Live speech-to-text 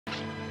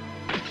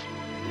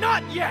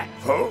Not yet!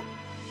 Huh?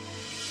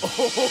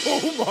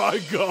 Oh my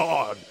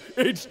god!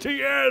 It's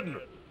Tien!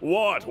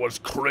 What, was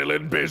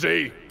Krillin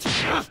busy?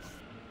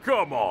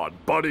 Come on,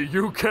 buddy,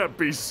 you can't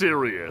be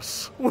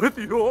serious. With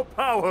your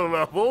power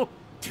level,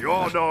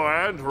 you're no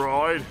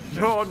android,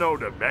 you're no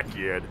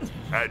Namekian,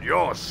 and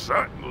you're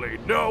certainly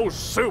no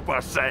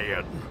Super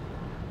Saiyan.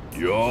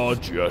 You're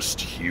just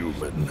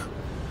human.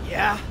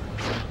 Yeah?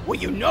 Well,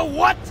 you know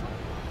what?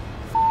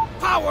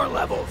 Power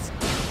levels!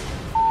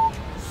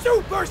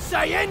 Super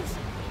Saiyans!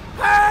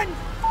 And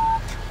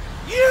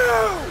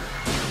you!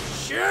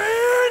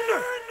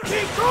 Shin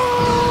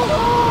Kikohou!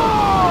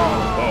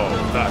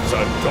 Oh, that's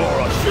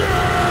adorable.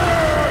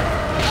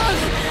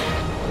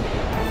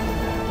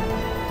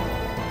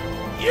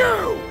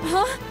 You!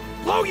 Huh?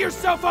 Blow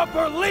yourself up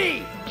or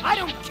leave! I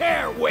don't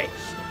care which!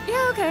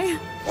 Yeah, okay.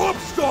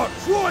 Upstart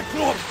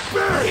Triclops,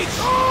 bitch!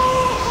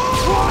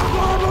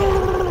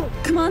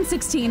 Come on,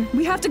 16.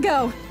 We have to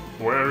go.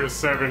 Where is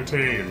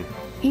 17?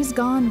 He's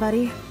gone,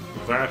 buddy.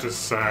 That is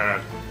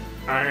sad.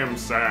 I am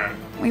sad.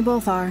 We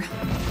both are.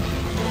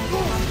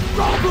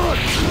 Stop it!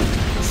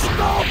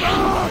 Stop it!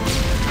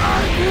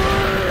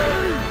 Angry!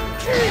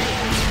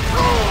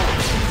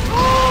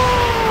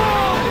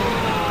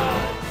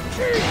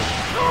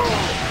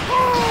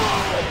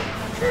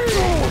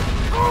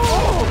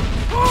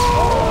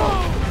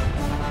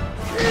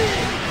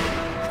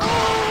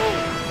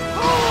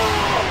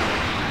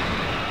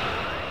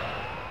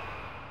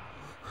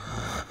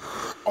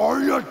 Are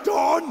you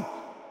done?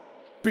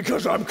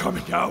 Because I'm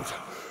coming out,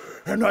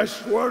 and I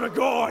swear to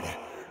God,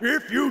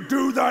 if you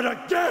do that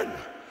again,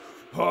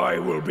 I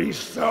will be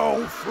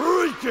so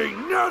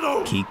freaking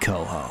nettled!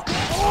 Kikohou.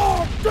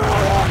 Oh,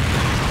 damn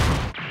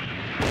it!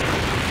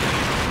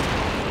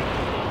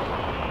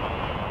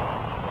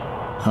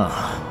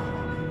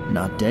 Huh.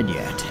 Not dead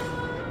yet.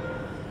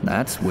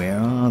 That's where...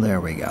 Oh,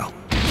 there we go.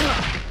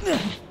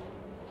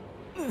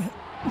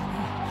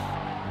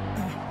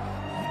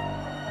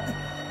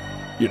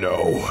 You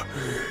know,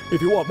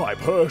 if you want my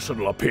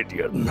personal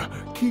opinion,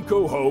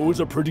 Kikohou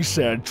is a pretty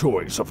sad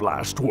choice of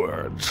last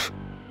words.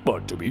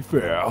 But to be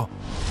fair,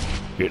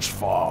 it's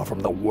far from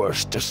the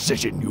worst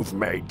decision you've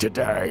made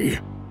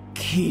today.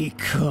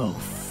 Kiko,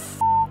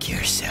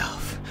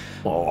 yourself.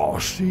 Oh,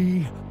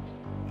 see?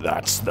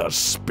 That's the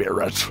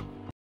spirit.